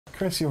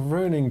Chris, you're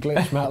ruining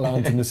glitch Matt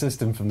Lance in the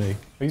system for me.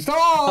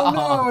 Oh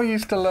no, I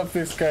used to love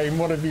this game.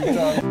 What have you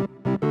done?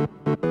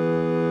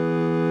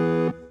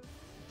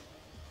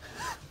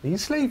 Are you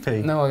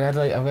sleepy? No, I've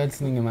had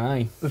something in my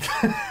eye.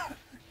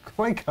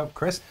 Wake up,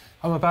 Chris.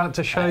 I'm about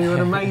to show you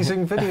an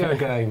amazing video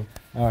game.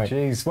 All right.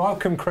 Jeez,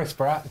 welcome Chris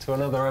Bratt to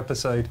another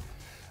episode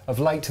of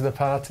Late to the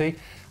Party.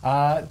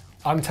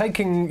 I'm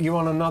taking you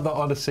on another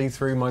odyssey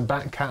through my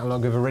back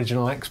catalogue of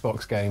original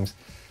Xbox games.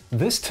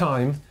 This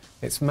time,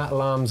 it's Matt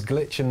Lamb's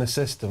Glitch in the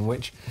System,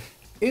 which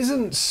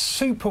isn't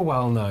super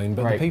well known,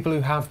 but the people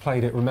who have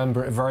played it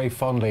remember it very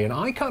fondly. And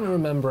I kind of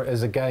remember it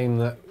as a game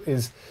that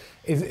is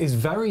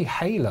very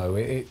Halo.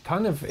 It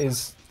kind of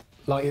is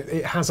like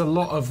it has a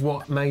lot of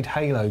what made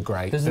Halo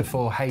great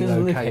before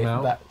Halo came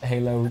out. That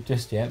Halo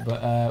just yet,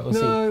 but we'll see.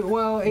 No,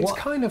 well, it's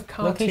kind of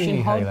cartoony.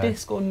 Location hard Halo.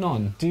 disk or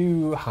none?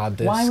 Do hard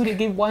disk. Why would it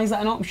give? Why is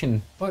that an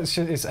option? Well,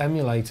 it's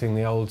emulating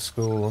the old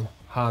school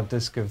hard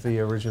disk of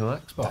the original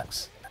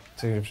Xbox.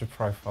 To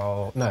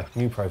profile, no,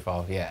 new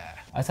profile, yeah.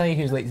 I tell you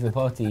who's late to the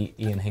party,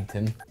 Ian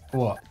Higton.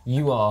 What?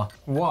 You are.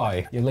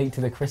 Why? You're late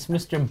to the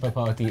Christmas jumper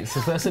party. It's the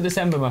 1st of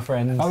December, my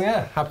friends. Oh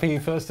yeah, happy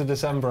 1st of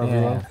December,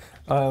 everyone.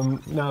 Yeah.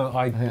 No,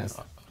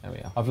 There we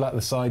are. I've let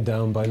the side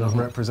down by not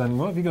representing.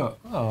 What have you got?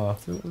 Oh,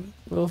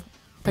 well,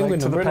 penguin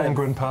to the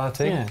penguin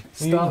party. Yeah.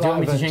 Do you want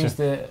me to change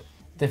the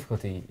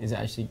difficulty? Is it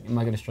actually? Am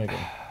I going to struggle?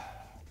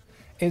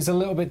 It's a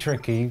little bit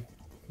tricky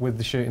with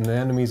the shooting. The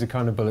enemies are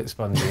kind of bullet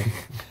spongy.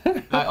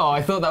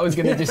 I thought that was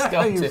going to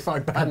discuss it. You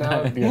fucked that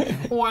now.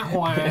 Wah,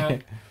 wah.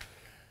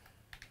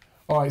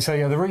 All right, so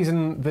yeah, the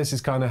reason this is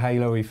kind of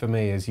Halo-y for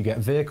me is you get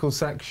vehicle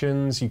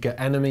sections, you get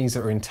enemies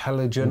that are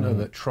intelligent and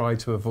that try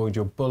to avoid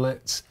your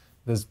bullets.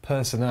 There's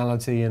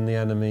personality in the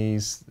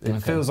enemies.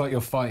 It feels like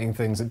you're fighting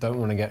things that don't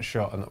want to get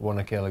shot and that want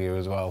to kill you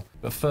as well.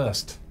 But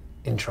first,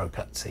 intro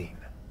cutscene.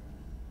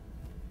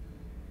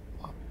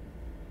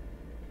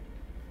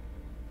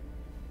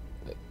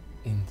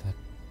 In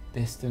the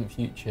distant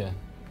future,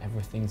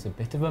 everything's a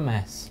bit of a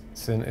mess.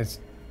 It's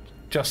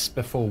just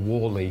before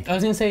WALL-E. I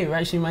was going to say, it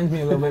actually reminds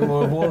me a little bit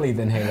more of WALL-E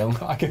than Halo.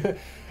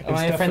 Am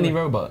I a friendly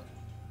robot?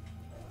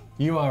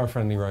 You are a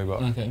friendly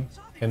robot. Okay.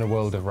 In a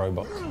world of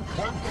robots.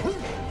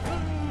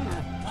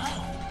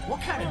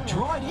 What kind of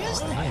droid is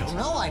that? I don't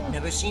know. I've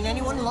never seen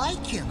anyone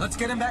like him. Let's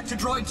get him back to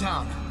Droid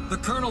Town. The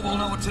Colonel will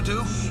know what to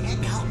do. Check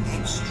out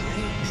that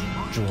strange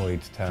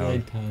Droid Town.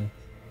 Droid Town.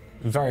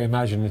 Very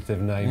imaginative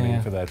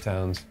naming for their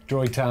towns.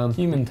 Droid Town.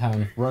 Human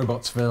Town.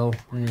 Robotsville.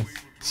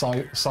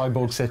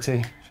 Cyborg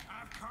City.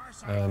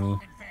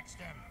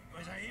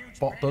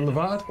 Bot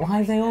Boulevard. Why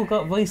have they all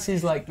got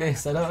voices like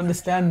this? I don't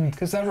understand.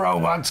 Because they're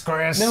robots,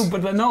 Chris. No,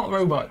 but they're not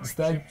robots.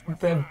 They've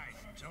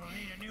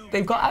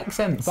got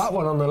accents. That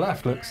one on the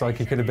left looks like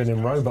he could have been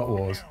in Robot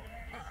Wars.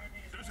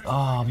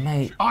 Oh,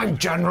 mate. I'm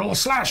General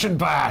Slash and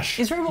Bash.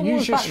 Is Robot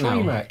Wars back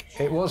now?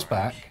 It was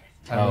back,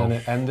 and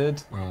then it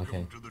ended. Oh,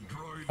 okay.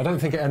 I don't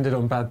think it ended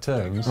on bad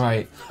terms.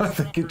 Right. I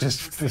think it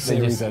just the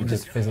series ended.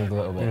 Just fizzled a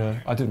little bit.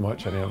 Yeah, I didn't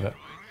watch any of it.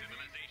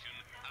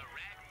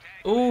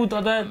 Oh,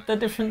 they're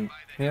different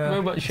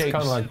robot shapes.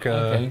 It's kind of like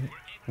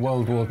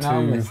World War II Now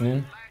I'm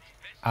listening.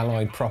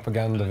 Allied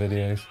propaganda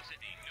videos.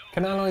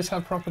 Can allies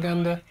have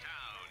propaganda?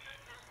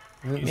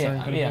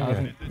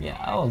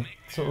 Oh,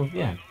 sort of,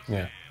 yeah.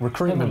 Yeah,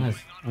 recruitment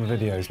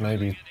videos,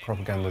 maybe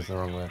propaganda's the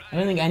wrong word. I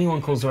don't think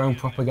anyone calls their own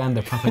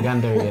propaganda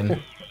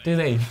Ian, do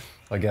they?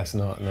 I guess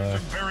not, no.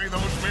 Bury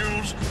those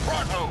mills,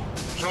 pronto!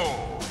 So,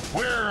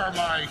 where are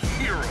my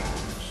heroes?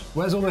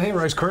 Where's all the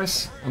heroes,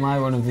 Chris? Am I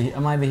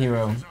the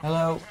hero?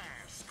 Hello?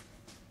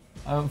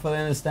 I don't fully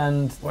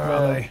understand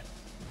the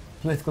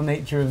political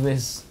nature of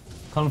this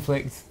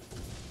conflict.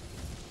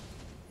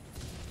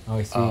 Oh,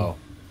 I see. Oh,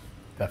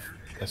 they're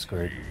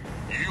screwed.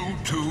 You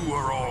two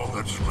are all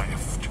that's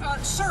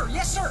left. Sir,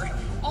 yes, sir.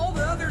 All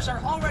the others are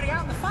already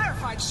out in the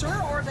firefight,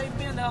 sir, or they've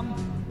been,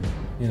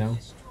 You know.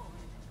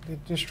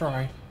 Just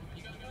try.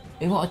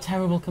 Hey, what a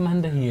terrible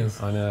commander he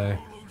is. I know.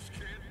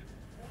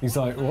 He's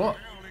like, what?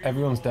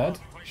 Everyone's dead?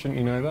 Shouldn't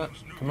you know that,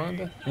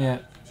 Commander?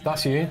 Yeah.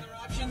 That's you.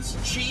 options,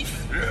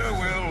 Chief. Yeah,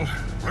 well,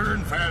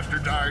 learn fast or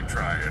die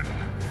trying.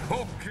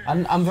 Okay.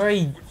 I'm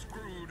very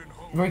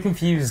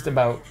confused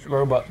about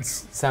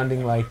robots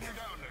sounding like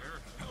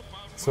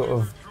sort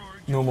of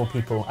normal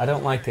people. I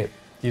don't like it.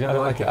 You don't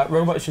like it?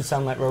 Robots should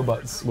sound like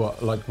robots.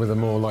 What, like with a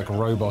more like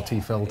robot-y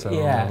filter on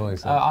Yeah, their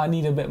voice? I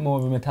need a bit more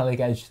of a metallic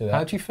edge to that.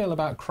 How do you feel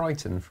about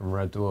Higton from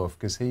Red Dwarf?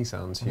 Because he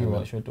sounds human.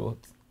 Watch Red Dwarf.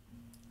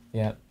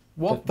 Yeah.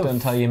 What Don't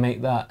tell you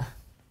make that.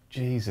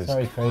 Jesus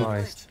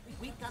Christ.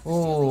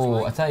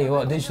 Oh, I tell you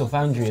what, Digital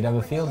Foundry would have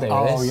a field day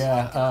with this. Oh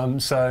yeah,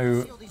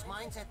 so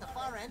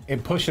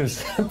it pushes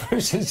the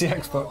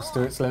Xbox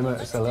to its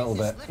limits a little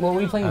bit. What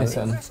were we playing this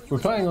on? We're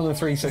playing on the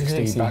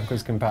 360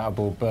 backwards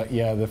compatible, but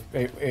yeah,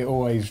 it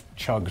always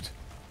chugged.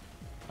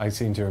 I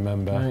seem to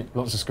remember. Right.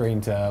 Lots of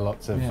screen tear,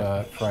 lots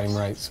of frame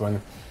rates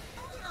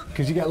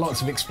because you get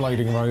lots of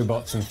exploding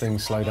robots and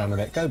things slow down a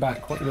bit. Go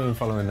back. What are you doing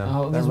following them?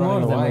 Oh, They're there's more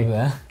of them over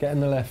there. Get in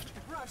the lift.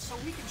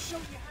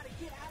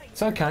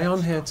 It's okay.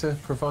 I'm here to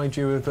provide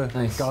you with a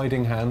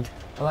guiding hand.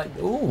 I like.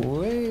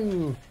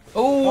 Ooh. Ooh.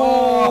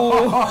 Oh!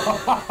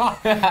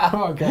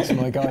 I guess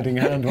my guiding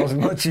hand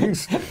wasn't much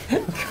use.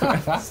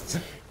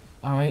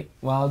 All right.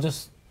 Well, I'll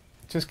just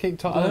keep I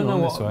toppling don't know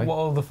on what, this way. what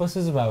all the fuss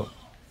is about.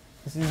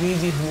 This is the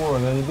easiest war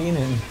I've ever been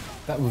in.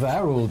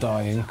 They're all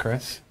dying,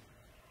 Chris.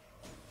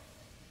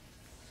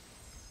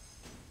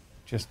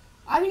 Just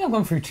I think I've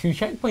gone through 2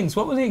 checkpoints.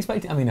 What was I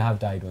expecting? I mean, I have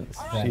died once.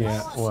 Alright, Yeah,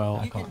 boss,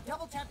 well, you can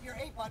double tap your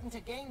A button to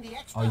gain the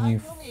extra Are you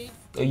height you'll need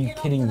are to you get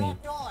up kidding to me?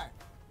 that door.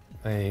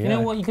 there you You go.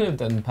 know what you could have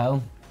done,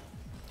 pal?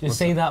 Just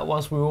say that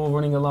whilst we were all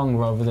running along,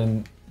 rather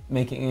than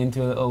making it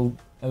into a little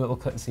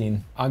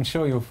cutscene. I'm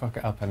sure you'll fuck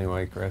it up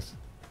anyway, Chris.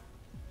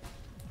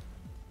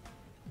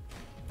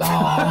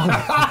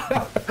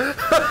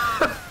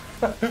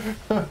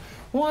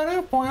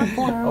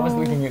 I was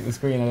looking at the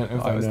screen. I don't know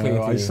if that was clear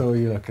to I you. saw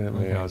you looking at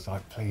me. Okay. I was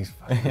like, please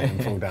fucking let him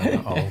fall down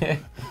that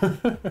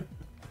hole.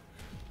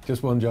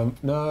 Just one jump.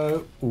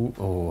 No. Ooh,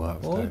 oh,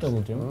 that was Or a close.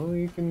 double jump. Oh,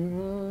 you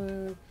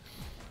can.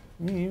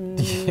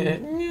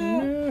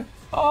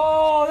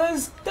 Oh,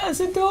 that's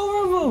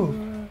adorable.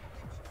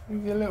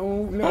 Your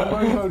little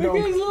robo Look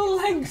at his dog. little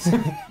legs.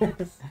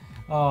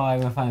 Oh,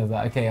 I'm a fan of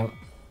that. Okay,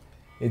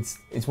 it's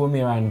won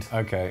me around.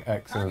 Okay,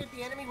 excellent. Target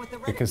the enemy with the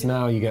red Because key.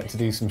 now you get to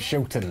do some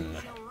shooting. The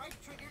right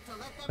trigger to let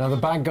them Now the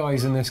know. bad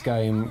guys in this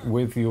game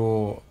with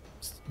your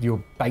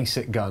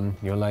basic gun,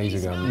 your laser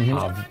gun,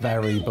 are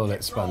very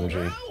bullet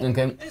spongy.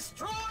 Okay.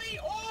 Destroy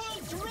all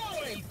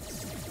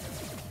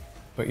droids!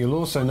 But you'll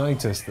also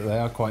notice that they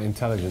are quite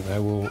intelligent. They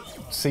will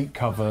seek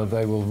cover,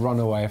 they will run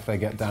away if they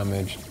get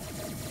damaged.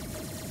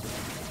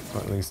 Or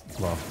at least,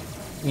 well,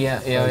 Yeah,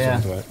 those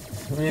ones won't.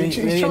 Really, He's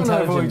really trying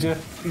to avoid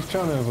intelligent. you. He's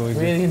trying to avoid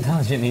you. Really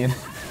intelligent, Ian.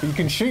 But you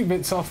can shoot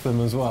bits off them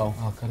as well.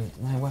 Oh god,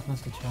 my weapon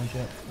has to charge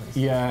up.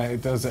 Yeah,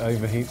 it does. It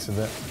overheats a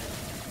bit.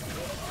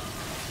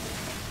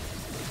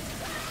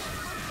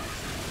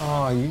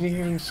 Oh, you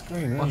hear him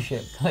scream. eh? Wash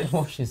it. Collect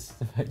washes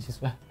to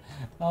purchase weapon.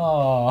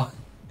 Oh.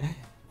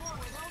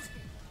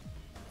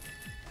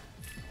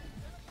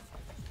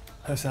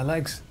 That's their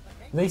legs.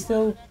 Are they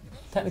still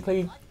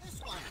technically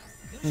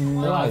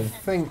No, I alive?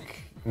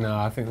 think. No,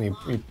 I think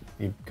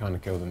you kind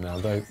of killed them now.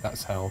 Though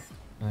that's health.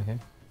 Okay.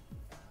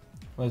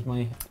 Where's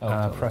my...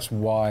 Oh, Press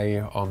Y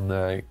on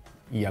the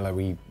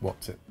yellowy.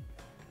 What's it?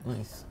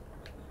 nice.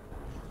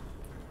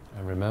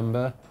 And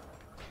remember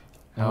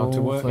how to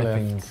Oh, work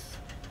flipping. left.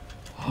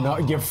 No,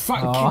 you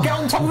fuck! Oh. Get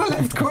on top of the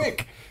left,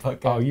 quick!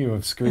 Fuck Oh, it. you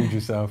have screwed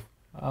yourself.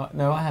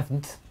 No, I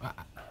haven't.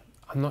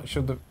 I'm not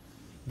sure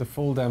the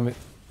fall damage.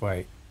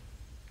 Wait,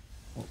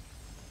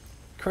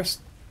 Chris.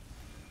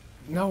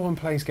 No one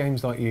plays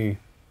games like you.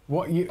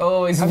 What you?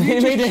 Oh, it's have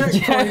you made just a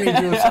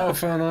checkpointed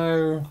yourself? I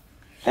know.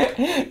 It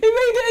made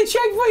it a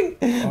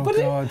checkpoint! Oh but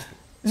God.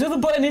 so the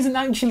button isn't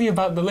actually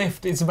about the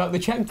lift, it's about the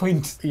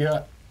checkpoint.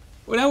 Yeah.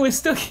 Well, now we're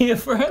stuck here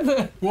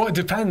forever. Well, it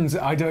depends.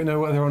 I don't know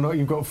whether or not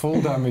you've got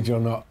fall damage or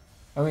not.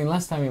 I mean,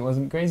 last time it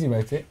wasn't crazy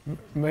about it.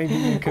 Maybe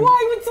you can.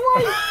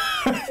 Why?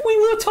 We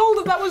were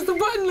told that was the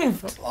button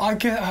lift. I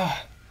get.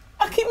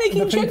 I keep making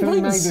The people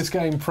who made checkpoints. this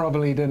game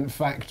probably didn't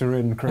factor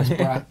in Chris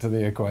Bratt to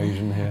the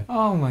equation here.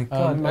 Oh my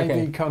god. Maybe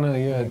okay. kind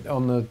of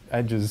on the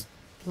edges.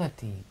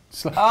 Bloody.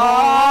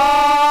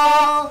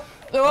 Oh!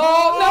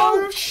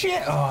 Oh no!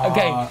 Shit! Oh,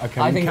 Okay,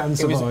 okay, I you think can it was.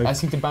 survive. I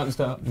seem to bounce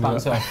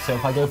off. So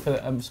if I go for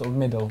the sort of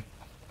middle.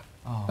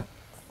 Oh.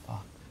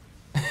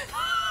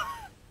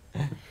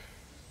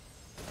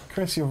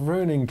 Chris, you're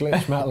ruining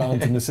Glitch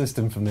Matland in the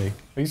system for me.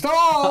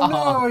 Oh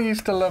no! I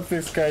used to love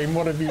this game.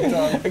 What have you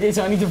done? Okay,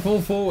 so I need to fall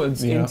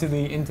forwards Yeah. into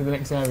the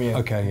next area.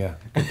 Okay, yeah,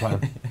 good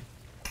plan.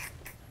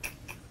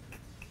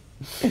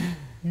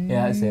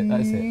 Yeah, that's it.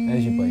 That's it.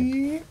 There's your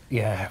point.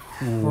 Yeah.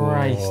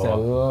 Christ Whoa.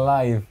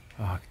 alive!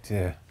 Oh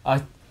dear.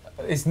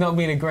 It's not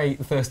been a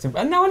great first.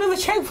 And now another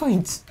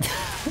checkpoint.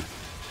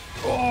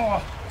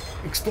 Oh!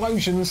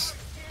 Explosions!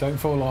 Don't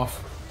fall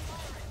off.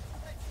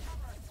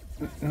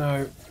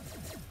 No.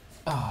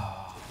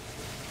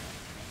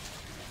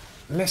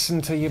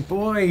 Listen to your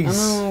boys. I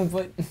know,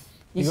 but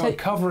You got to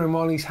cover him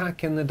while he's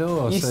hacking the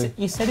door.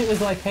 you said it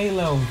was like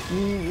Halo.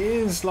 He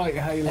is like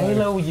Halo.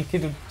 Halo, you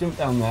could have jumped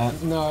down there,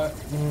 No.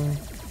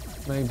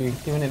 Maybe.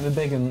 given it the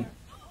big and.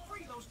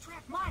 Free those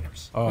trapped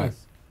miners. All right.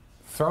 Nice.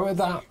 Throw it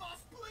that.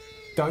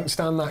 Don't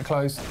stand that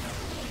close.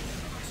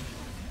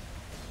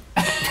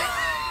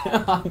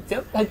 I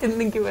didn't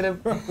think it would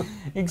have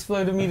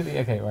exploded immediately.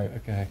 Okay, right.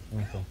 Okay.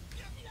 Cool.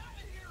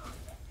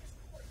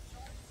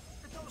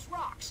 Those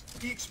rocks.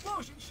 The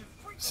explosion should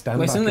freak. Stand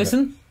Listen, back a bit.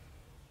 listen.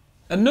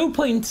 At no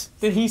point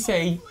did he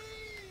say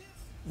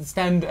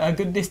stand a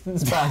good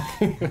distance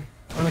back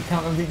on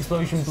account of the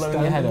explosion blowing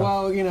your head off.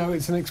 Well, you know,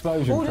 it's an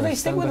explosion. Oh, do they Chris.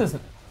 stick Stand with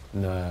back. us?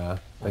 Nah,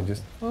 they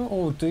just.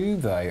 Or do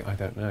they? I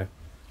don't know.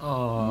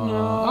 Oh,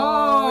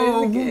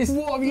 No, it's-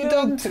 what have you no,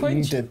 done to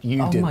twitch.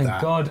 You Oh did my that.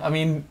 god! I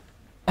mean,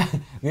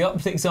 the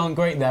optics aren't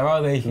great there,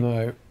 are they?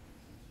 No.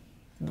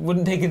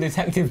 Wouldn't take a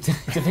detective to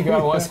figure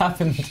out what's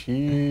happened.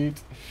 Shit.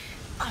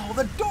 Oh,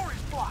 the door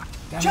is blocked.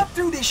 Jump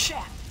through this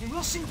shaft, and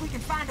we'll see if we can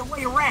find a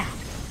way around.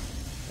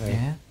 Hey,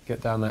 Yeah.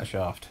 Get down that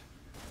shaft.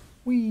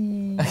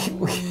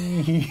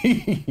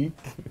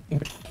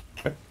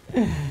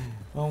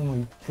 Oh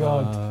my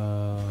god!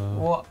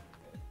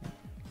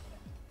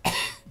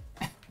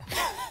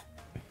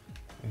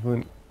 You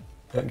wouldn't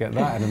get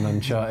that in an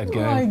Uncharted Oh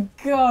game.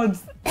 my god!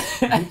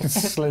 You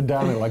just slid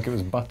down it like it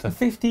was butter.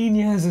 15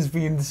 years has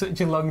been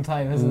such a long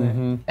time,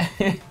 hasn't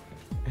it?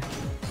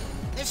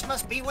 This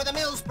must be where the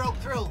mills broke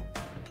through.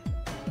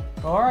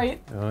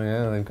 Alright. Oh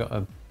yeah, they've got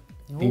a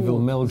evil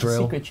mill There's a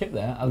drill. secret chip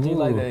there. I do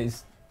like that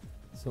it's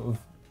sort of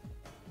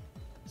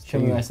show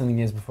me where something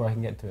is before I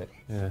can get to it.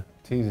 Yeah,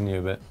 teasing you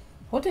a bit.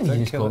 What did he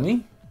just call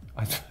me?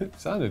 It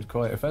sounded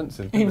quite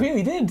offensive. He Didn't it?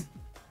 really did.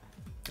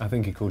 I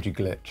think he called you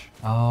glitch.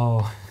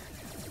 Oh.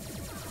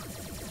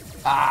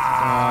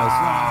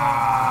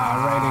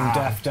 Raining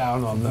death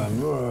down on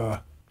them. Ugh.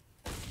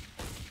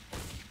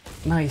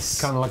 Nice.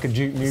 Kind of like a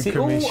Duke See,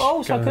 Nukem-ish. so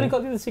I kind could have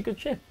of- got the secret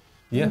chip.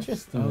 Yeah.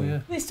 Interesting. Oh yeah.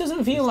 This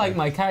doesn't feel like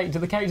my character.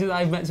 The character that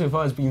I've met so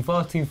far has been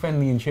far too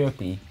friendly and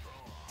chirpy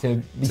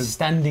to be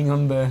standing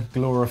on the...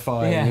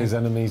 Glorifying Yeah. his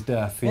enemy's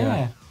death. Yeah.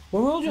 Yeah.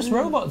 Well, we're all just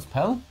robots,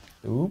 pal.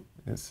 Ooh.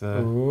 It's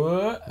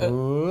Ooh.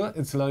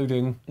 it's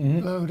loading.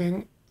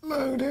 Loading.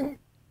 Loading.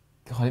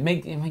 God, it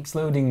makes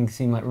loading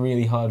seem like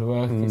really hard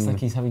work. It's like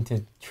he's having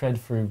to tread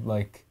through,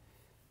 like,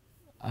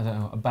 I don't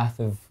know, a bath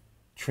of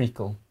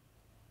treacle.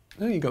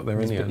 Oh, you got there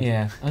in the end.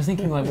 Yeah, I was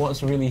thinking, like,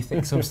 what's a really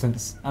thick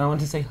substance? And I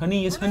want to say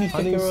honey. Is honey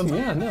thicker? Honey's, Or...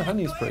 yeah, no,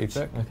 honey's pretty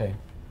thick. Okay.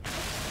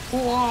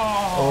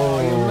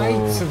 Whoa! Your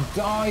mates have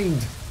died.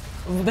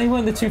 Well, they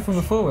weren't the two from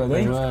before, were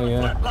they? Well,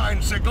 yeah.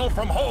 Line signal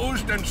from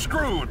hosed and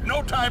screwed.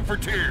 No time for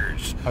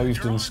tears.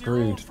 Hosed and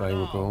screwed, they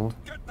were called.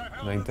 Get the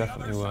hell They on the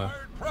definitely other were. side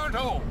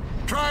Pronto.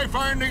 Try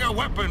finding a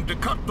weapon to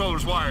cut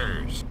those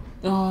wires.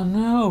 Oh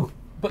no!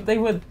 But they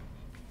were.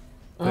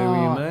 They were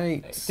your Oh,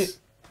 mates.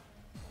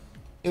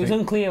 It was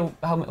unclear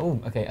how.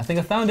 Oh, okay. I think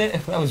I found it.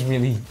 That was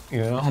really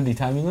Yeah. handy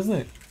timing, wasn't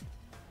it?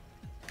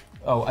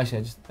 Oh, actually,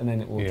 I just and then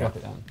it will Yeah. drop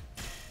it down.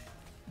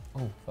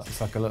 Oh, fuck.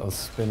 It's like a little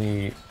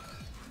spinny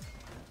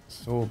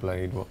saw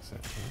blade. What's it?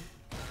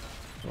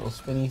 Little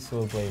spinny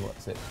sword blade.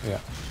 What's it? Yeah.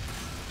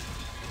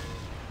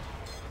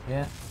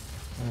 Yeah.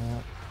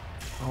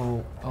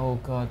 Oh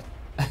god.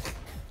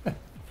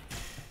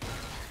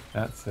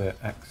 That's it.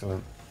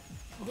 Excellent.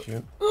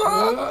 Shoot.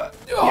 Oh,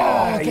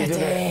 you get did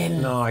it.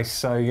 in! Nice.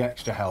 So you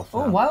extra health.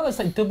 Oh now. wow, that's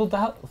like double the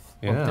health.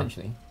 Yeah. Oh,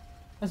 potentially.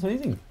 That's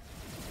amazing.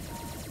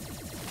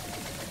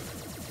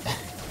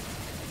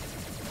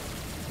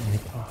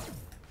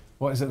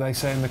 What is it they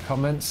say in the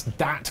comments?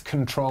 Dat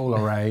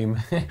controller aim.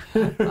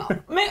 Mate,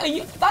 are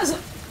you? That's.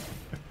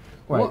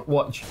 Wait,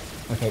 watch.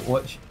 Okay,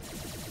 watch.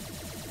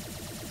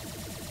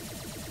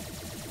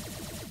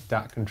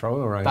 Dat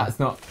controller aim. That's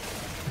not.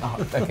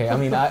 Oh, okay, I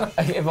mean,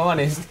 if I'm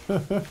honest,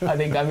 I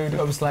think I moved it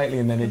up slightly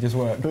and then it just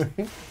worked. A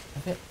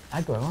bit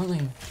aggro, aren't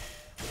they?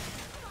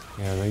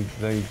 Yeah, they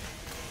do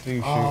shoot at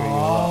you.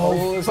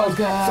 Oh, it's like,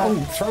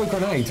 bugger. throw a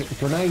grenade.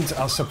 Grenades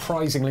are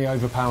surprisingly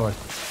overpowered.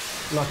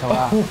 Look at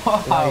that.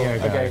 Wow. There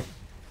you go. Okay.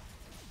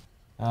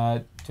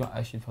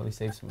 I should probably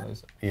save some of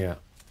those. Yeah.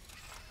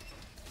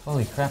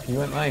 Holy crap, you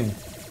weren't lying. Don't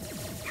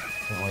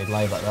know why you'd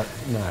lie about that.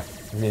 No.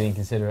 Really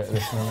inconsiderate at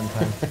this moment in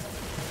time.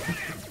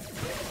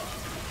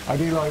 I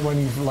do like when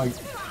you've like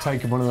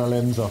taken one of their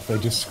limbs off, they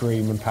just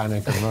scream and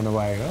panic and run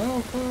away.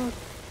 Oh god.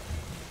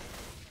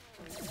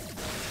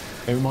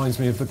 It reminds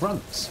me of the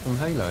grunts from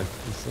Halo, you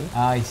see?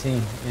 Ah, I see.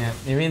 Yeah,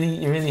 you're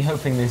really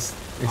hoping this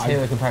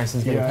Halo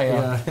comparison's going to pay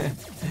off.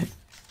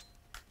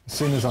 As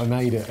soon as I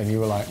made it and you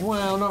were like,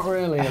 well, not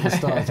really at the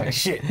start, it's like,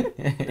 shit,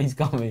 He's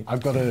got me.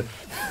 I've got to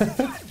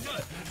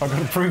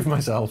prove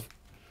myself.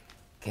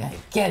 Get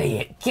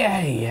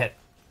it.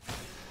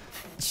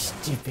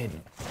 Stupid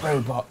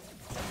robot.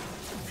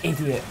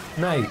 Idiot.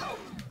 Mate,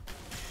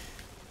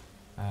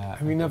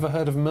 have you never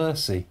heard of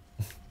Mercy?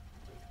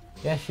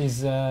 Yeah,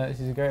 she's a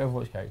great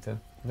Overwatch character.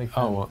 Big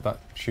fan. Oh, what, that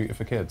shooter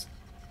for kids?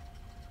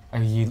 Oh,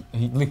 you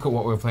look at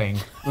what we're playing.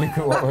 Look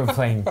at what we're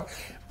playing.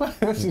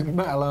 This is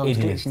Metal Arms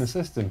Idiots. glitching the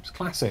system. It's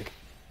classic.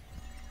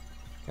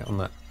 Get on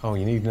that. Oh,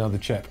 you need another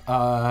chip.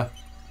 I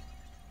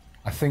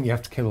think you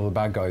have to kill all the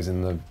bad guys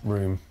in the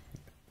room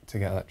to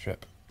get that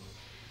chip.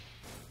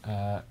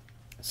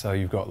 So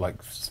you've got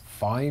like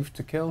 5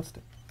 to kill.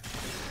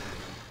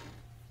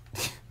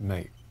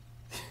 Mate.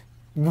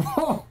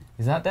 Whoa!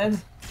 Is that dead?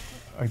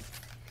 I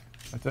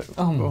don't,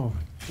 Oh.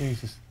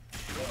 Jesus.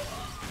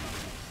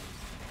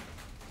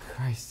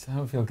 Christ, I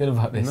don't feel good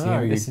about this.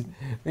 No,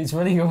 It's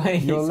running away.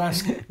 You're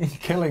less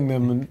killing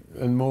them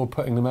and more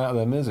putting them out of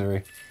their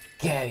misery.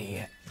 Get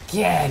it.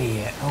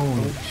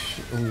 Oh,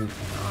 Ooh,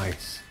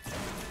 nice.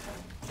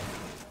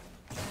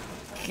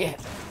 get.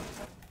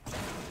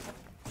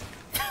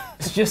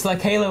 It's just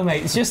like Halo,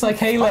 mate. It's just like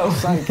Halo.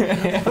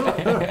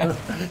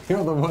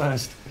 You're the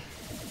worst.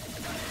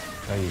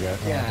 There you go.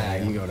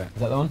 Yeah, you got it.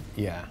 Is that the one?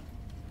 Yeah.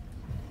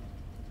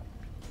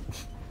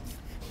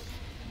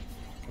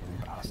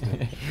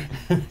 Bastard.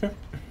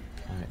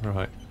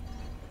 Right.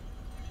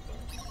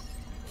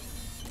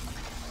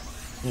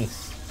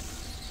 Nice.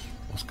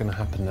 What's going to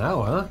happen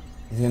now, huh?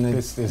 Is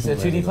it a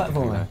 2D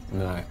platformer?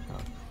 No.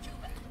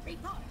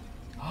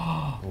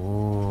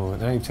 Ooh,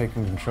 now you've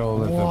taken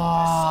control of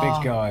Wow. the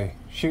big guy.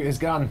 Shoot his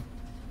gun.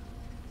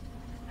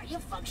 Are you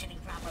functioning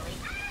properly?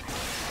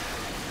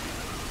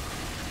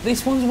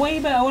 This one's way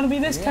better. I want to be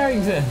this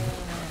character.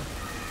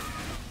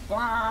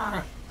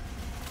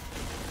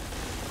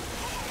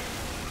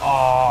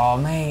 Oh,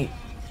 mate.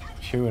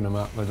 Chewing them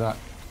up with that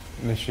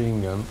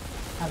machine gun.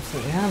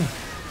 Absolutely am.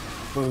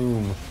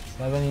 Boom. Do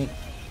I have any...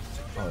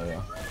 Oh, there we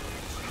go.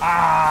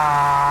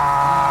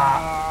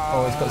 Ah!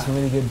 Oh, it's got some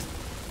really good...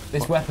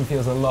 This weapon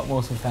feels a lot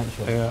more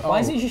substantial. Yeah. Why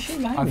is it just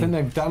shooting behind me? I think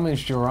they've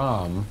damaged your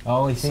arm.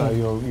 Oh, I see.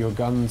 So your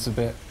gun's a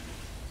bit...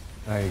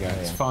 There you go.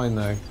 It's fine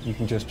though. You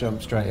can just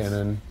jump straight in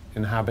and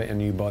inhabit a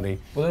new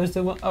body. Well, there's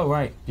the one... Oh,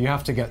 right. You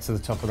have to get to the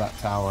top of that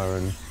tower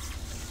and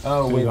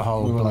with the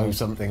hole, blow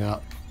something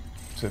up.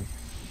 To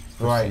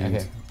right,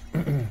 okay.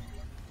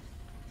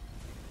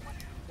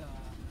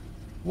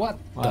 What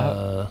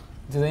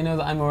Do they know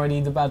that I'm already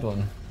the bad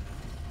one?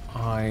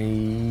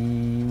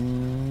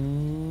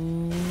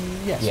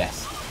 Yes.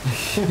 Yes.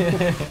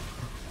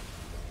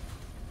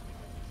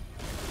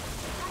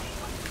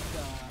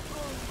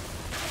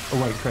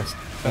 Oh wait, Chris,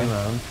 turn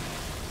around.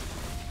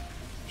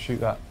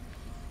 Shoot that.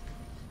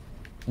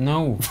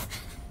 No.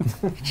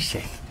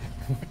 Shit.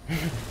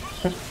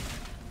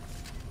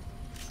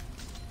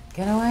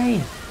 Get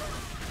away!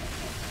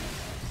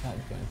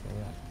 That's going for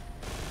that.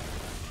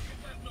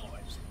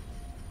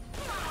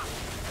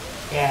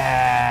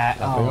 Yeah!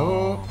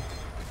 Oh.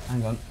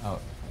 Hang on. Oh.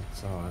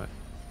 It's alright.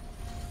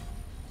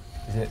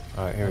 Is it?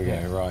 Alright, here we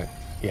go, right.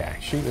 Yeah,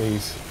 shoot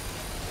these.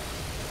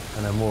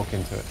 And then walk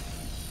into it.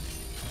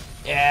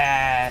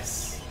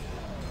 Yes!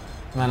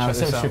 Man, I was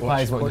so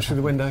surprised. Watch through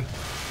the window.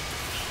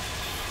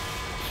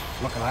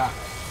 Look at that.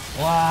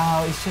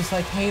 Wow, it's just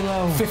like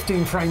Halo.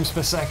 15 frames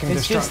per second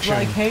it's destruction. Just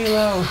like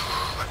Halo.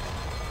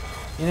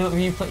 You know,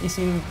 have you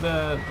seen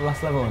the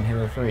last level in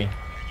Halo 3?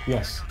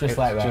 Yes. Just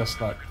like that. Just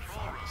like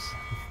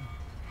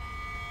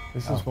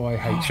This is why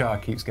HR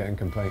keeps getting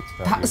complaints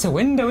about That's a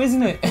window,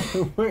 isn't it?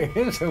 It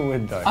is a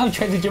window. I've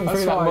tried to jump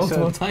through that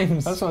multiple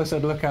times. That's why I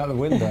said look out the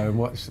window and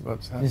what's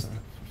happening. Just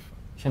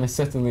trying to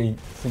subtly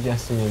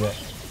suggest to you that...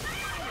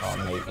 Oh,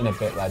 mate, in a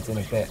bit, lads, in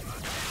a bit.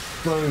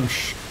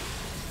 Boosh.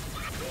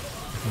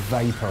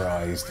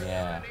 Vaporised.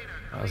 Yeah.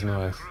 That was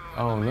nice.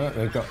 Oh, look,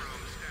 they've got...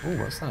 Oh,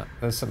 what's that?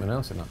 There's something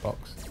else in that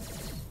box.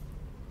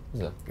 Is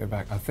it? Go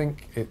back. I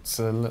think it's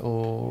a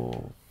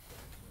little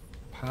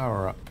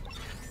power-up.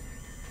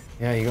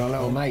 Yeah, you got a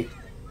little mate.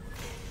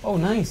 Oh,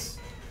 nice.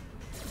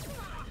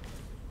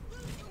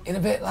 In a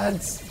bit,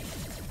 lads.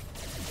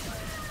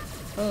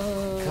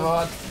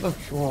 God. Look.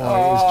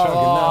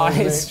 Oh,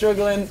 it's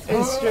struggling.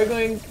 It's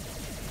struggling.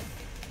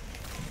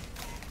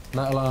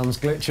 That alarm's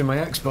glitching my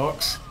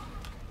Xbox.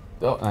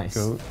 Oh, nice.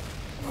 Cool.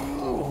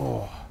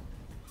 Oh.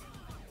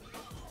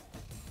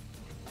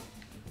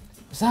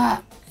 What's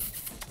that?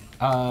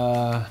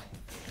 A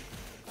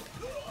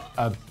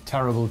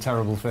terrible,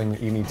 terrible thing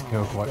that you need to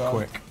kill quite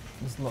quick.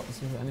 There's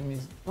lots of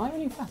enemies. Am I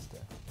running faster?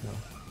 No.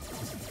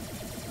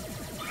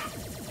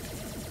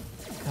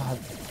 God.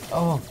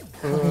 Oh,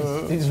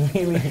 Christ. It's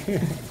really...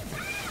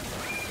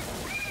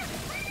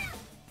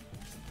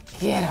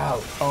 Get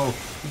out. Oh.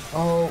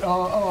 Oh.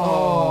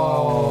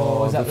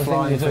 Oh. Oh. Is that the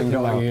flying thing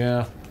you're talking about?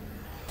 Yeah.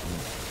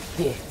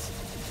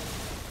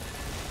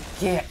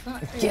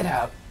 Get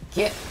out.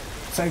 Get.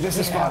 So just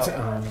a Spartan.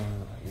 Oh, no,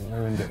 you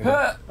ruined it.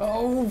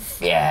 Oh,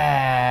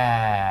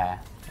 yeah.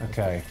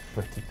 Okay.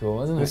 Pretty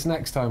cool, isn't it? This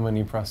next time when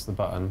you press the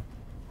button,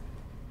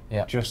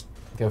 just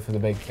go for the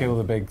big kill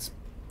the big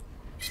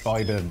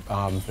spider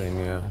arm thing,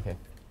 yeah. Okay.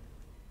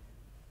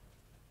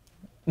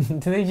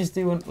 Do they just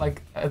do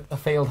like a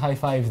failed high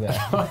five there?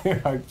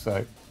 I hope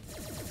so.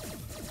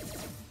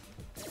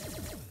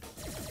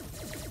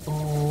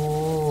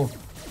 Oh.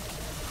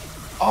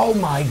 Oh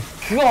my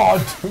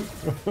god!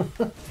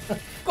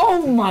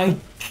 Oh my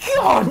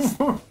god!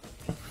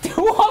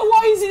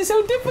 Why is it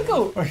so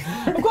difficult?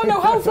 I've got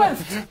no health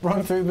left.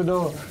 Run through the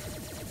door.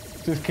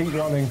 Just keep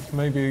running.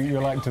 Maybe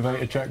you'll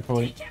activate a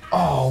checkpoint.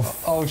 Oh.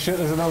 Oh shit,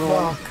 there's another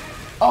one.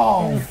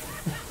 Oh.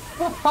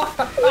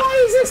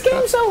 Why is this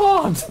game so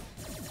hard?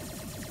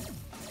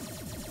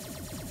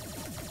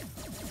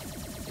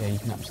 Yeah, you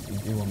can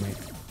absolutely do one, mate.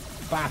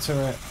 Batter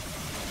it.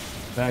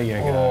 There you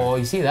go. Oh,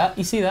 you see that?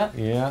 You see that?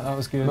 Yeah, that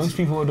was good. Most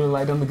people would have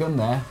relied on the gun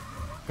there.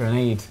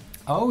 Grenade.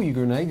 Oh, you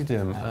grenaded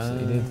him.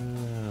 Absolutely did.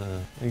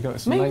 You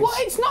got some Mate, what?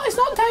 It's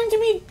not time to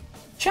be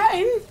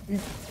chatting.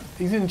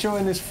 He's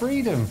enjoying his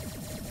freedom.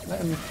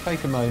 Let him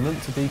take a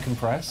moment to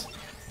decompress.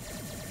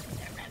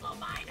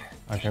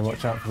 Okay,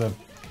 watch out for the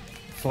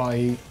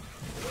fly.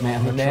 Mate, I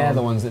think they're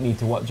the ones that need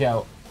to watch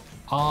out.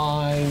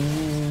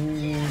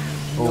 I'm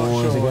not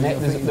there's sure. a grenade.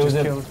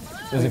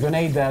 There's a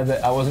grenade there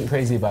that I wasn't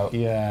crazy about.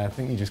 Yeah, I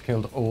think you just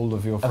killed all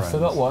of your friends. I've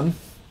still got one.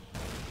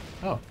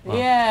 Oh. Well.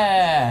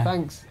 Yeah.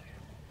 Thanks.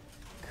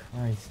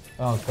 Christ.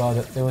 Oh god,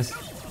 there was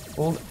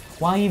all.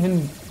 Why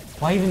even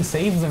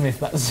save them if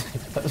that's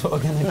what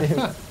we're gonna do?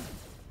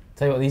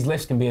 Tell you what, these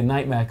lifts can be a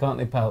nightmare, can't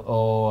they, pal?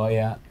 Oh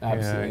yeah,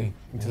 absolutely. Yeah,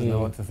 he doesn't know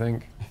what to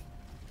think.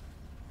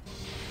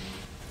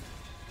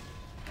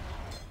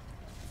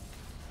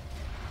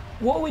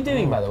 What are we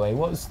doing, by the way?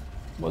 What's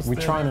we're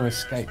trying to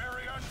escape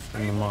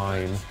from the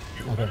mine.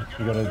 Okay.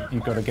 You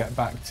gotta get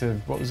back to,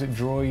 what was it,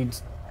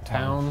 droid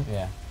town.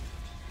 Yeah.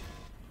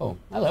 Oh,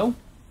 hello.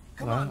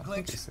 Come Well, on, I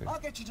think Glitch. it's- I'll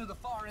get you to the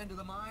far end of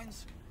the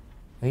mines.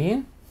 Are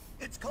you?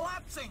 It's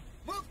collapsing.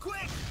 Move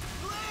quick.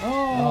 Glitch!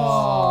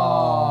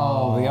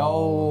 Oh, the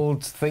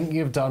old think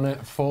you've done it,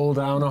 fall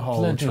down a hole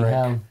Bloody trick.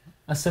 hell.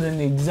 I stood in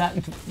the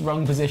exact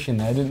wrong position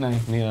there, didn't I?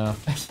 Yeah.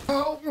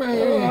 Help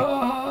me,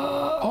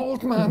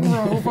 old man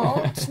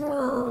robot.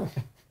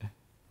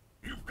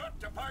 You've got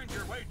to find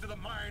your way to the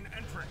mine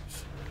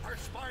entrance. Our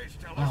spies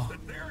tell us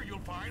that there you'll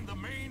find the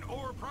main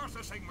ore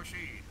processing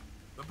machine.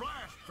 The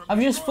blast from I've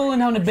just fallen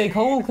down a big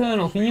hole,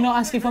 Colonel. Can you not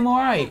ask if I'm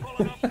alright?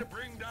 powerful enough to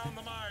bring down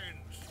the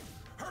mines.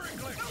 Hurry,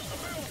 Glitch. The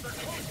mills are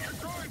close to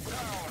Droid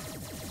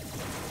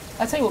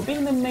Town. I tell you what,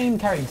 being the main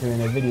character in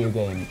a video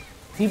game,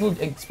 people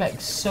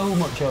expect so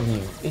much of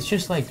you. It's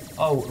just like,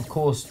 oh, of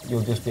course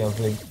you'll just be able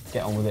to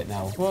get on with it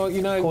now. Well,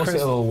 you know, Of course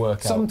Chris, it'll all work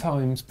out.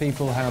 sometimes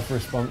people have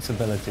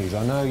responsibilities.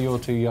 I know you're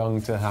too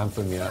young to have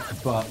them yet,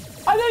 but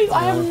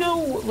I have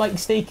no like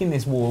stake in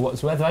this war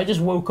whatsoever. I just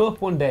woke up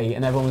one day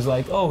and everyone was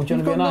like, "Oh, do you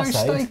you've want to be got on no our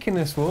side?" stake in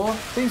this war.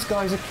 These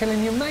guys are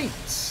killing your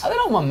mates. They're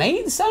not my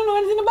mates. I don't know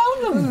anything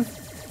about them.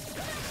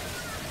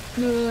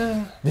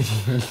 Yeah.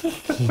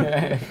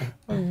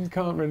 You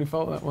can't really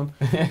fault that one.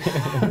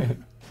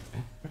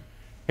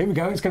 Here we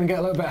go. It's going to get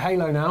a little bit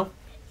Halo now.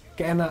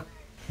 Get in that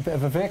bit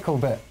of a vehicle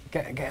bit.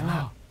 Get in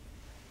that.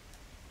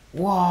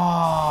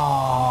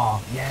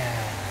 Wow.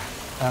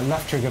 Yeah.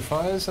 Left trigger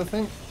fires, I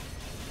think.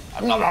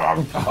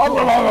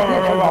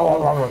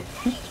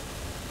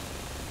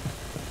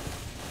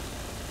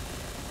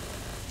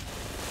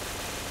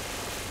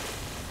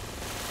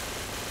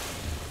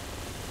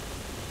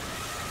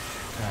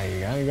 There you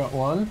go. You got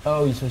one.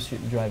 Oh, you're supposed to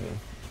shoot the driver.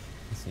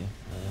 I see.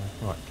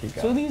 Right, keep So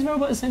are going. these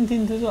robots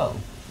sentient as well?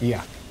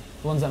 Yeah.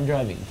 The ones that I'm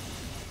driving?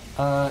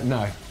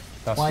 No.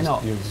 That's Why just,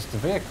 not? You're just a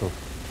vehicle.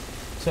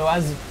 So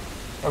as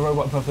a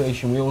robot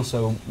population, we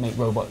also make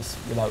robots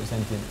without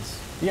sentience.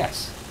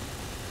 Yes.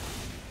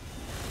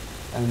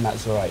 And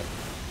that's alright.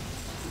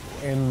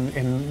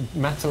 In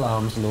Metal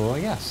Arms law,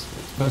 yes,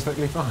 it's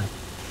perfectly fine.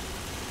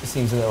 It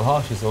seems a little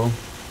harsh is all.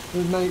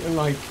 We make,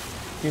 like,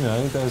 you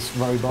know, there's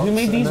robots. Who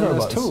made and these then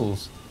robots? There's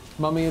tools.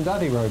 Mummy and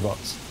Daddy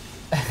robots.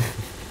 God,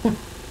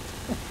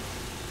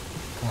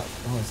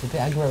 oh, it's a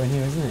bit aggro in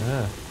here, isn't it?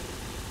 Yeah.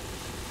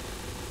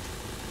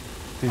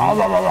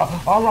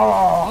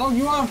 Oh,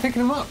 you are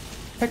picking them up.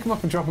 Pick them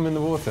up and drop them in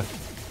the water.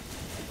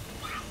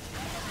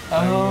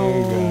 Oh. There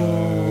you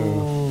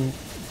go.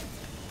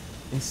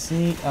 You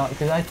see,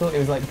 because I thought it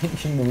was like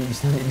pinching them each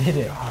time it did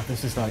it. God,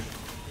 this is like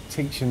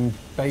teaching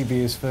baby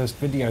his first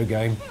video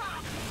game.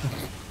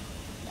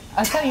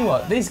 I tell you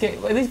what, this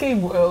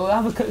game will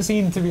have a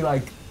cutscene to be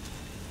like,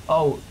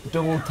 oh,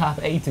 double tap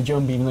A to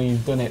jump even though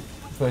you've done it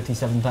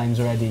 37 times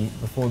already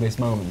before this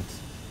moment.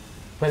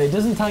 But it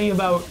doesn't tell you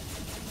about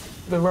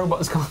the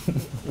robots can't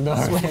No.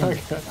 swim.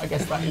 Okay. I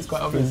guess that is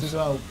quite obvious as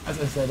well, as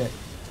I said it.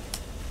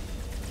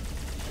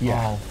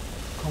 Yeah. Oh,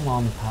 come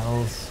on,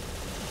 pals.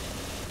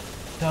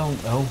 Don't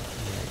though.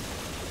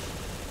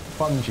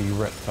 Bungie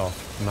ripped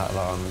off Metal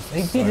Arms.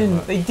 They so didn't.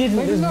 much. They didn't.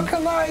 Hey, There's- look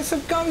at that, it's a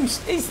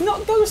ghost. It's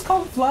not ghosts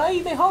can't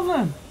fly. They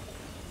hover.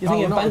 You're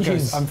thinking of not a ghost.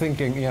 banshees. I'm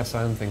thinking, yes,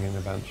 I am thinking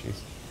of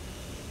Banshees.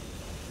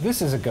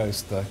 This is a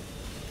ghost, though.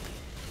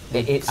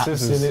 It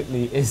Scissors.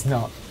 absolutely is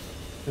not.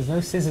 There's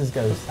no scissors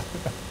ghost.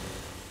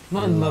 I'm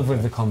not in love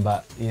with the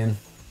combat, Ian.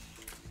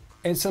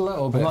 It's a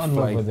little bit not in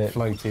love with it.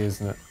 floaty,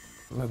 isn't it?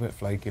 A little bit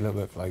flaky, a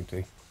little bit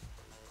floaty.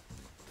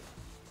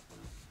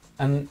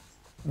 And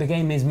the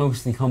game is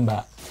mostly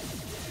combat.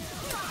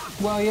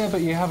 Well, yeah, but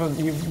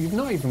you've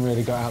not even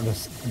really got out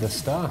the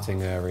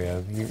starting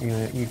area.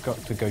 You've got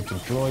to go to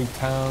Droid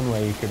Town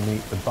where you can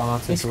meet the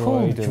barter It's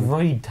called droid.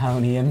 Droid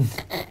Town, Ian.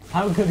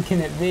 How good can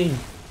it be?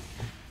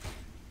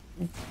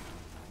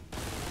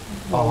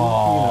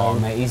 Well, you know.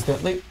 Mate, he's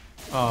got like,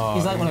 Oh,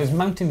 he's like one of those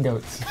mountain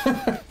goats.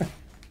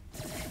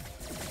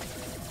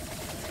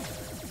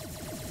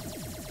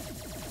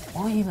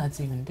 What are you lads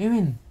even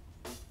doing?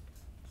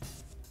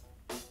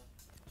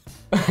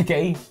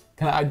 Okay,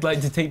 I'd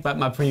like to take back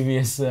my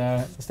previous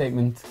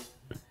statement.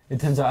 It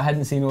turns out I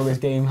hadn't seen all this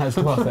game has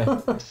to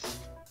offer.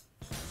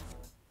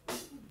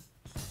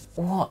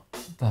 What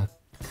the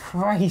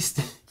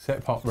Christ?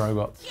 Set pop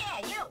robots.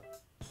 Yeah,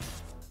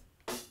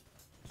 you.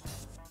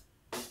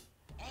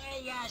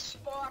 Hey,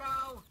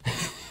 Sporto.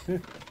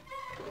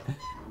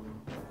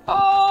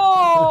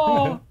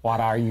 Oh! What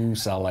are you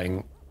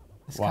selling?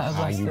 What kind of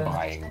are you like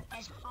buying?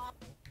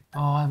 Oh,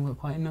 I haven't got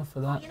quite enough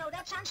for that. You know,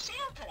 that's on sale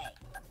today.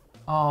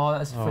 Oh,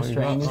 that's Oh, you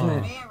frustrating, got- isn't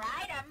it? Rare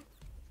item.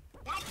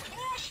 That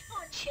cash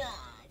for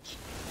charge.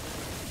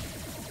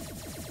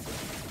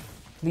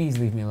 Please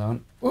leave me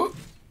alone.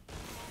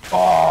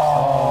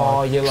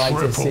 Oh, you like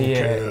to see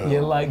it.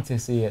 You like to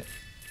see it.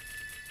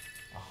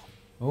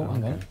 Oh,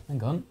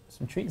 hang on.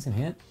 Some treats in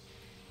here.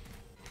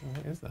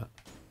 What is that?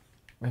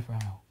 River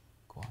Arrow.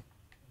 Go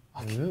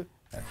on. Is it?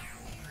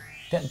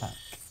 Get back.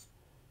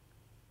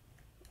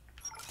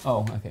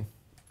 Oh, okay.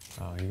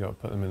 Oh, you got to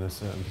put them in a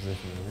certain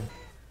position, haven't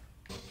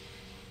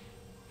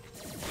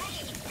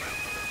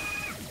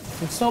you?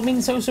 Stop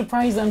being so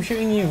surprised I'm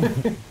shooting you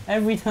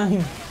every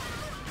time.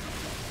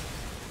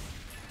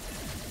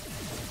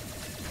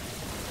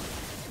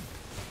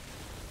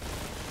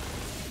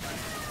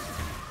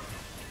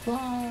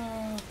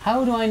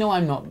 How do I know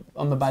I'm not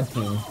on the bad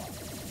team?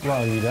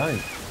 Well, you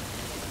don't.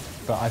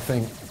 But I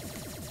think...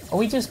 Are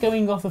we just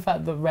going off the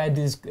fact that red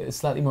is a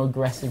slightly more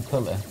aggressive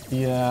colour?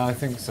 Yeah, I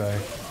think so.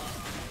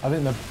 I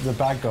think the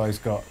bad guy's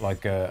got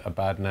like a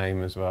bad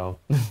name as well.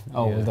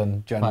 Oh, well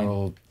done.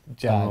 General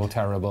Bad.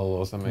 Terrible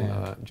or something Yeah.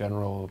 like that.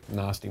 General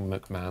Nasty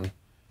McMahon.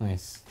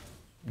 Nice.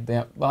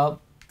 Yeah,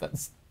 well,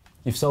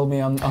 you've sold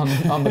me on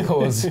the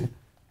cause.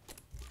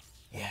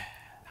 Yeah,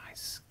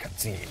 nice.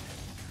 Cutscene.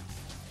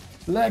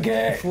 Leg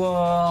it!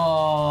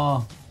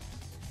 Whoa.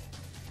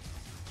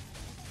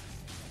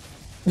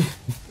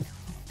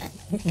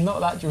 Not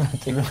that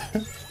dramatic.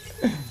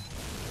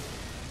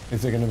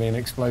 Is there going to be an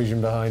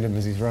explosion behind him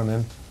as he's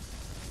running?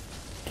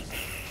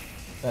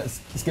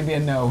 It's going to be a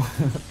no.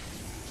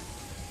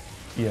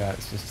 Yeah,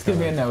 it's just... It's going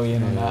to be a no,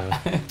 Ian, on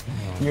that.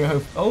 You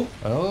hope... Oh!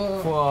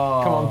 Oh!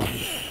 Whoa. Come on.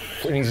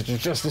 And he's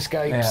just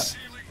escapes.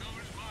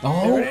 Yeah.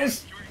 Oh! There it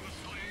is!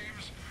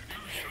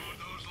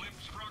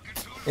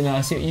 You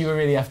know, so you were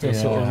really after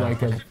sort of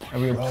like a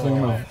real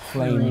plume of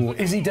flame. Ooh,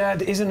 is he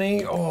dead? Isn't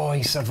he? Oh,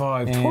 he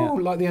survived. Yeah.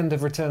 Ooh, like the end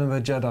of Return of the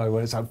Jedi,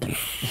 where it's like,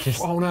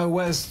 oh no,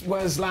 where's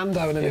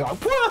Lando? And then you're like,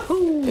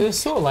 woohoo! It was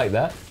sort of like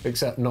that.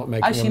 Except not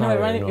making Actually, a no, it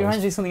Mario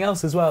reminds me of something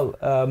else as well.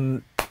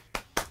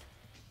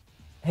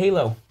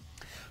 Halo.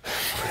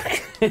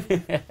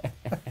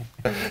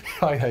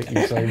 I hate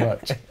you so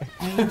much.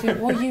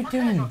 What are you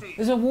doing?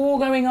 There's a war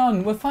going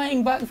on. We're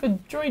fighting back for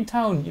Droid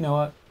Town. You know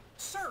what?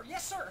 Sir,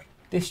 yes, sir.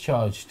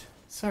 Discharged.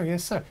 So,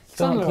 yes, sir. It's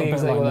Don't a little clear bit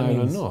exactly like what that Nolan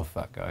means. North,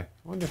 that guy. I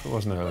wonder if it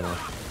was Nolan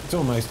North. It's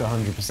almost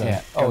 100%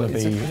 Yeah. Oh, gonna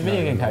it's a be video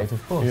Nolan game North. character,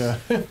 of course. Yeah.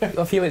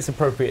 I feel it's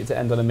appropriate to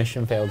end on a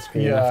mission failed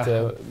screen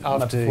after my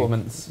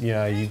performance.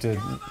 Yeah, you did.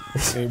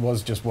 It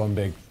was just one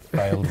big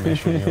failed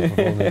mission, your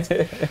performance.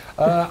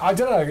 I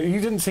don't know, you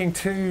didn't seem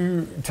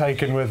too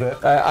taken with it.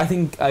 I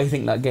think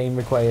that game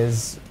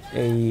requires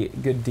a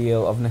good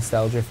deal of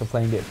nostalgia for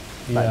playing it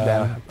back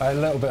then. A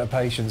little bit of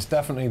patience.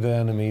 Definitely the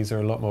enemies are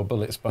a lot more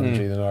bullet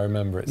spongy than I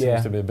remember. It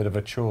seems to be a bit of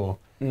a chure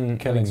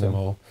killing them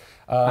all.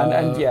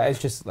 And yeah, it's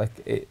just like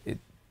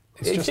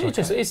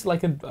it's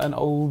like an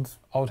old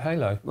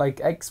Halo.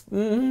 like I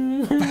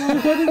didn't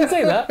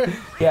say that.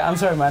 Yeah, I'm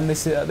sorry, man.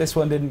 This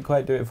one didn't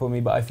quite do it for me,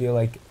 but I feel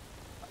like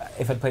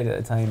if I'd played it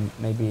at the time,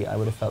 maybe I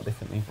would have felt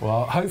differently.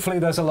 Well, hopefully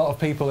there's a lot of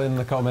people in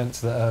the comments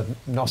that are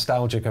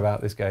nostalgic about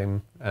this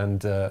game,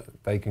 and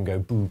they can go,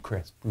 boo,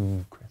 Chris,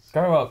 boo, Chris.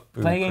 Grow up.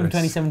 Boo, Play game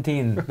Chris.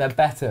 2017. They're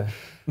better.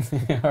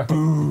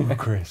 Boo,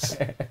 Chris.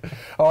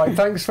 All right,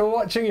 thanks for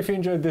watching. If you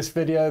enjoyed this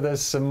video,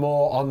 there's some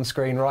more on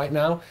screen right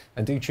now,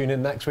 and do tune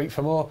in next week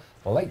for more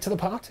Late to the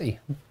Party.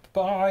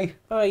 Bye.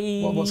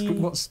 Bye.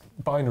 What's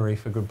binary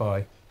for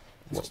goodbye?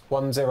 What's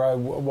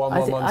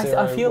 101110?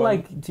 I feel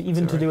like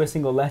to do a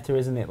single letter,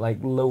 isn't it? Like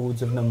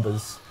loads of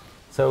numbers.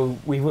 So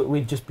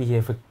we'd just be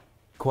here for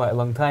quite a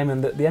long time,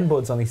 and the end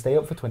boards only stay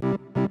up for 20.